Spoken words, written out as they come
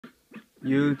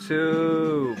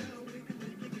YouTube.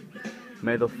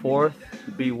 May the 4th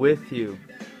be with you.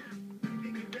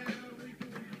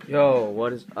 Yo,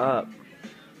 what is up?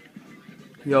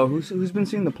 Yo, who's been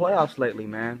seeing the playoffs lately,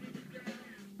 man?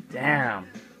 Damn.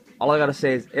 All I gotta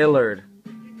say is Illard.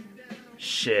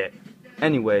 Shit.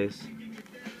 Anyways,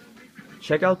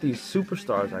 check out these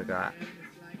superstars I got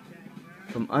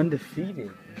from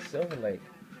Undefeated in Silver Lake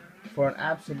for an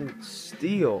absolute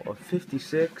steal of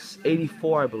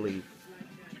 56.84, I believe.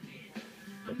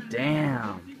 But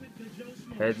damn,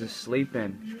 heads is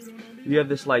sleeping. You have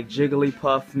this like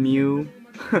Jigglypuff Mew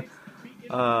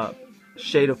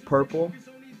shade of purple,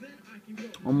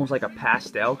 almost like a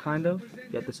pastel kind of.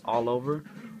 You have this all over.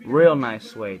 Real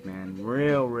nice suede, man.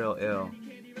 Real ill.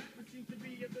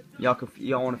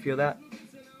 Y'all want to feel that?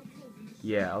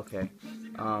 Yeah, okay.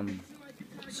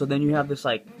 So then you have this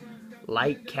like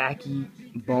light khaki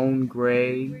bone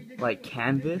gray like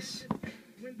canvas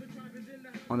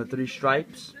on the 3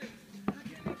 stripes.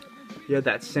 You have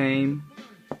that same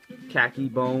khaki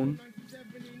bone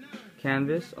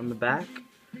canvas on the back.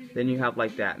 Then you have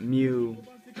like that Mew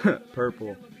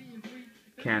purple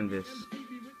canvas.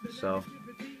 So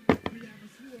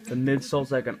the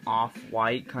midsole's like an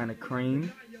off-white kind of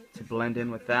cream to blend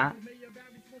in with that.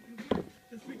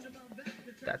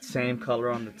 That same color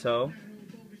on the toe.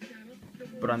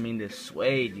 But I mean, this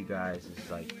suede, you guys,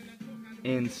 is like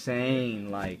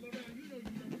insane. Like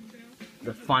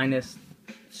the finest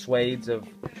suedes of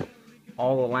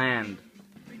all the land.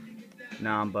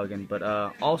 Nah, I'm bugging. But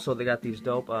also they got these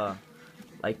dope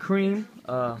like cream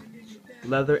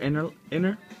leather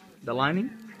inner the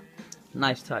lining.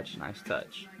 Nice touch.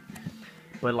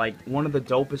 But like one of the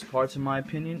dopest parts in my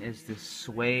opinion is this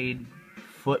suede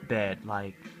footbed.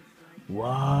 Like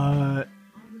what?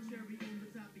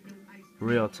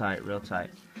 Real tight.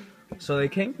 So they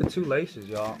came with 2 laces,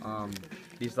 y'all.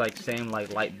 These like same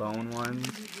like light bone ones.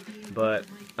 But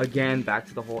again, back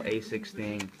to the whole A6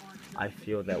 thing. I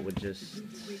feel that would just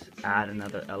add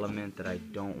another element that I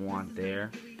don't want there.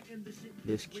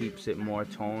 This keeps it more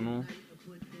tonal.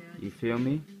 You feel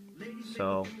me?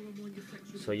 So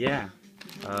yeah.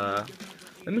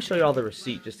 Let me show you all the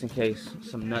receipt just in case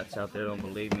some nuts out there don't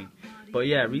believe me. But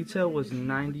yeah, retail was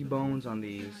 90 bones on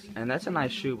these, and that's a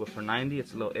nice shoe, but for 90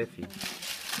 it's a little iffy.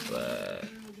 But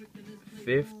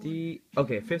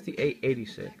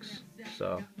 58.86.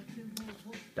 So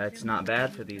that's not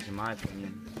bad for these in my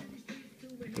opinion.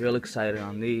 Real excited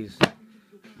on these.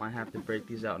 Might have to break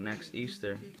these out next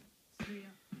Easter.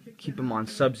 Keep them on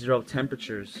sub-zero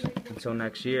temperatures until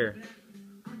next year.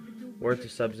 Word to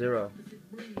Sub-Zero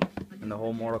and the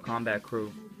whole Mortal Kombat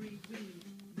crew.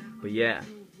 But yeah,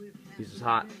 this is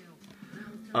hot.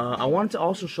 I wanted to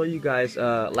also show you guys,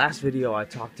 last video I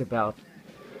talked about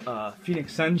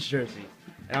Phoenix Suns jersey.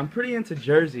 And I'm pretty into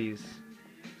jerseys.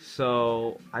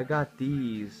 So I got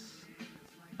these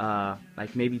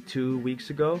like maybe 2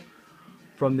 weeks ago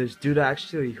from this dude I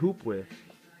actually hoop with.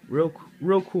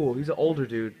 Real cool. He's an older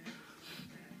dude.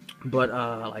 But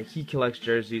like he collects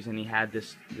jerseys, and he had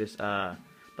this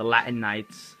the Latin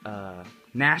Knights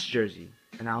Nash jersey.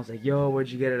 And I was like, yo, where'd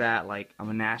you get it at? Like, I'm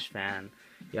a Nash fan,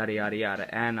 yada yada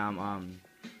yada, and I'm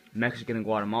Mexican and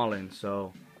Guatemalan,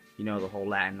 so you know the whole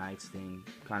Latin Knights thing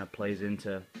kind of plays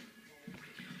into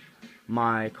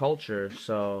my culture.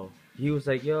 So he was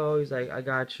like, yo, he's like, I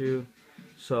got you.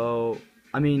 So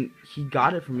I mean, he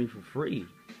got it for me for free.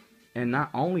 And not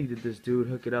only did this dude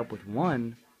hook it up with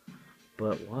one,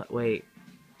 but what? Wait.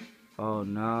 Oh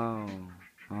no.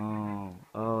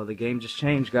 Oh, the game just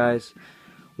changed, guys.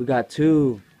 We got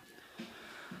 2.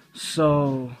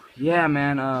 So yeah,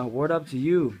 man, word up to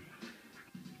you.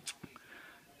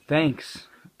 Thanks.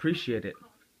 Appreciate it.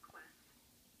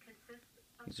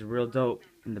 He's a real dope.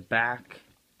 In the back,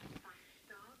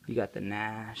 you got the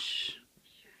Nash.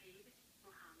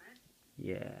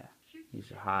 Yeah,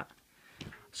 these are hot.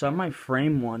 So I might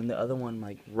frame one and the other one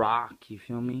like rock, you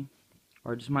feel me?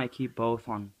 Or I just might keep both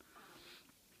on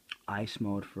ice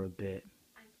mode for a bit.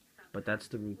 But that's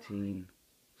the routine.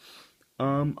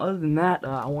 Other than that,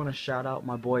 I want to shout out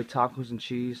my boy Tacos and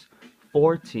Cheese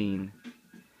 14,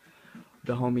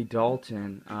 the homie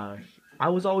Dalton. I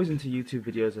was always into YouTube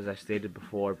videos, as I stated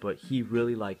before, but he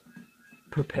really like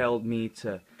propelled me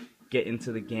to get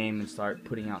into the game and start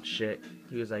putting out shit.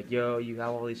 He was like, yo, you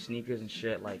have all these sneakers and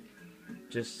shit, like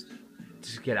just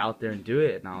get out there and do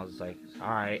it. And I was like,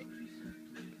 alright.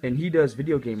 And he does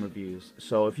video game reviews,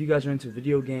 so if you guys are into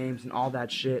video games and all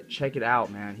that shit, check it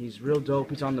out, man. He's real dope.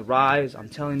 He's on the rise. I'm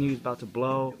telling you, he's about to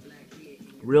blow.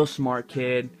 Real smart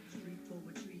kid.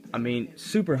 I mean,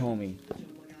 super homie.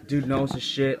 Dude knows his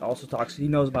shit. Also talks. He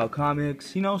knows about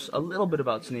comics. He knows a little bit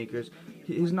about sneakers.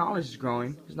 his knowledge is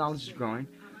growing.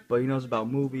 But he knows about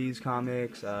movies,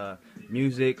 comics,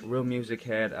 music, real music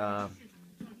head.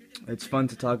 It's fun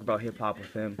to talk about hip hop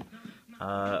with him.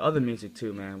 Other music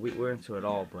too, man. We're into it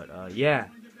all. But yeah,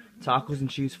 Tacos and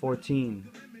Cheese 14.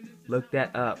 Look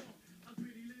that up.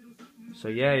 So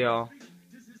yeah, y'all.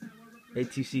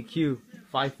 ATCQ,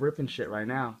 Fife ripping shit right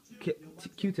now.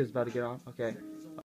 Q-Tip's about to get on. Okay.